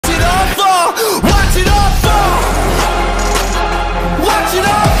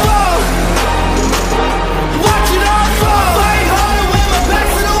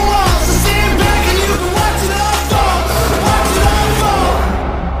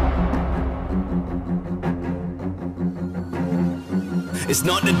It's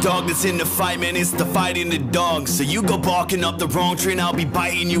not the dog that's in the fight, man, it's the fight in the dog. So you go barking up the wrong tree and I'll be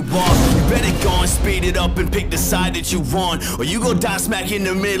biting you off. You better go and speed it up and pick the side that you want, or you go die smack in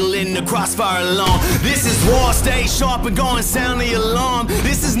the middle in the crossfire alone. This is war, stay sharp and go and sound the alarm.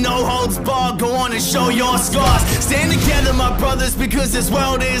 This is no holds barred, go on and show your scars. Stand together, my brothers, because this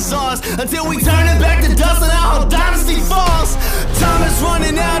world is ours, until we turn it back to dust and our whole dynasty falls. Time is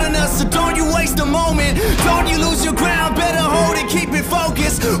running out on us, so don't you waste a moment. Don't you lose your ground, better hold it, keep it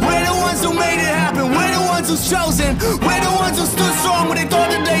focused. We're the ones who made it happen, we're the ones who's chosen. We're the ones who stood strong when they thought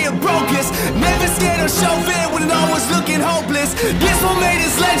that they had broke us. Never scared or show fear when it all was looking hopeless. This what made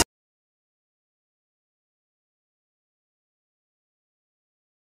us legends.